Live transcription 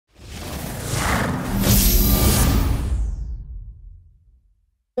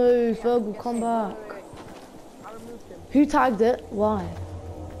No, Fergal, come back. I removed him. Who tagged it? Why?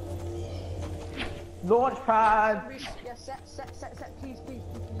 Launch pad. Yeah, set, please.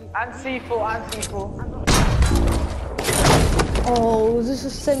 And C4, and C4. Oh, is this a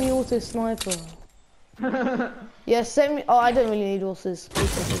semi-auto sniper? Yeah, semi. Oh, I don't really need horses.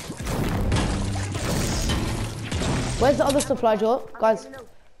 Where's the other supply drop, guys?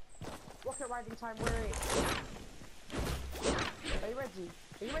 Rocket riding time. Where are you ready?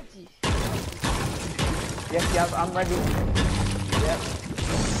 Are you ready? Yes, I'm ready. Yep.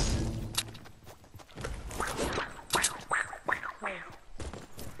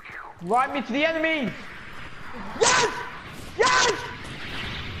 Ride me to the enemies! Yes! Yes!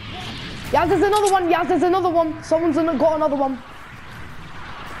 Yeah, there's another one. Yeah, there's another one. Someone's got another one.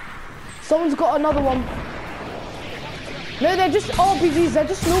 Someone's got another one. No, they're just RPGs. They're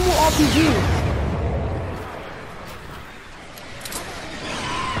just normal RPGs.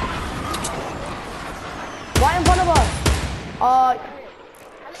 Right in front of us.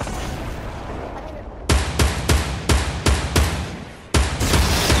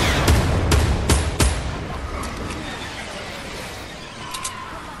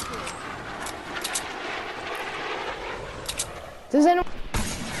 Does anyone?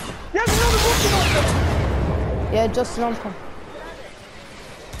 Yes, another one! Yeah, Justin, I'm coming.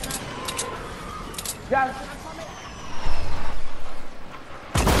 Yes.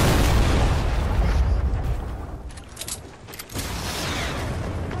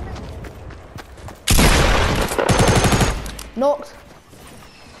 Knocked.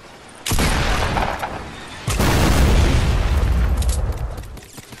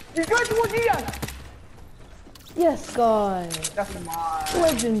 He's going towards you, yes! Yes, guys. That's mine.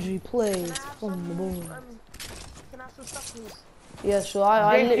 Legendary plays from the board. Can I have some stuff, please? Yeah, sure.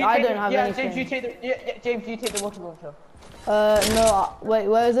 I don't have anything. James, you take the James, you take the water launcher. No. Wait,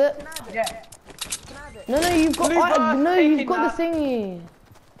 where is it? Yeah. Can I have it? No, you've got. You've got the thingy.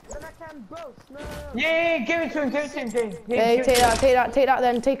 Then I can both. No. Yeah, give it to him, James. Okay, take that.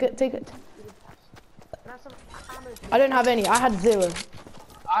 Then take it. Can I have some ammo? I don't have any. I had 0.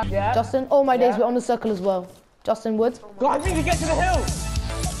 Yeah. Justin. Oh my days, we're on the circle as well. Justin Woods. Guys, we need to get to the hill.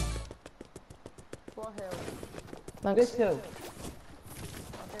 What hill? Thanks. This hill.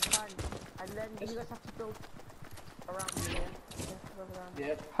 Okay, fine. And then you guys have to build around me, yeah?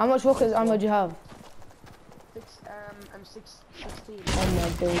 Yeah. How much rocket ammo do you have? 16. Oh my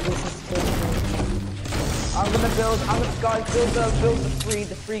days, this is terrible. I'm gonna guys build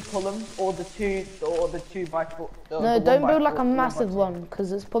the three column or the two by 4. No, don't build like a massive one,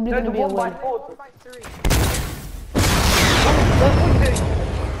 because it's probably gonna be a win. 1 by 3.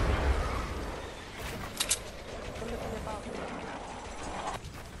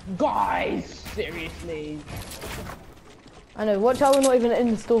 Guys, seriously. I know. Watch out, we're not even in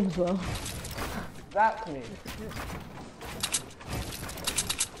the storm as well. That's me.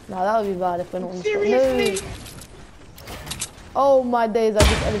 Nah, that would be bad if we're not in the storm. Seriously? No. Oh my days, I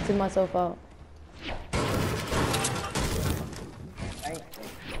just edited myself out.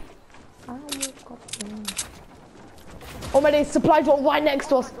 Oh my days, supply drop right next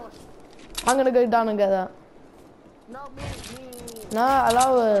to us. I'm gonna go down and get that. No, me. Nah,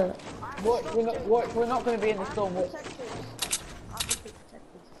 allow it. We're not gonna be in the storm.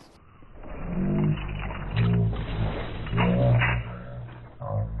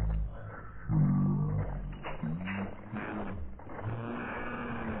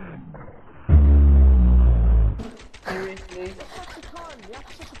 Seriously?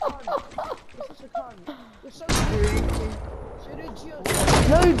 You're so seriously.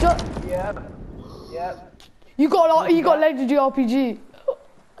 No, Yep. you got legendary RPG.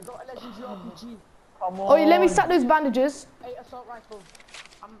 I got a legendary RPG. Come on. Oh, let me stack those bandages. Hey, assault rifle.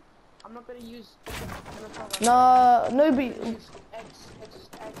 I'm not gonna use an assault rifle. Nah, no, but Use X.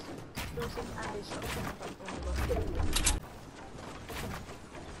 Explosive and destruction.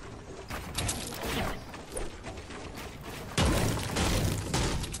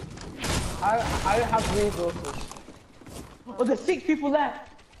 I don't have resources. Oh, there's 6 people left.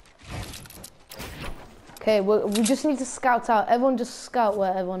 okay, we just need to scout out. Everyone just scout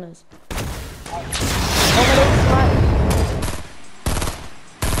where everyone is.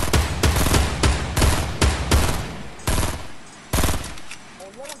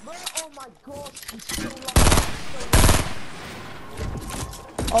 Oh my gosh, he's so long.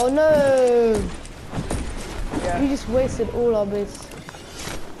 Oh no! Yeah. We just wasted all our base.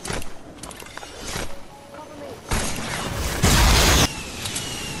 Cover me.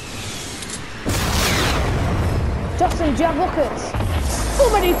 Justin, do you have rockets? So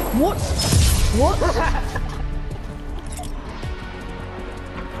many. What?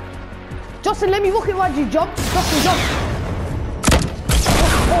 Justin, let me walk it while you jump. Justin, jump.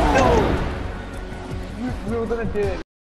 We were gonna do it.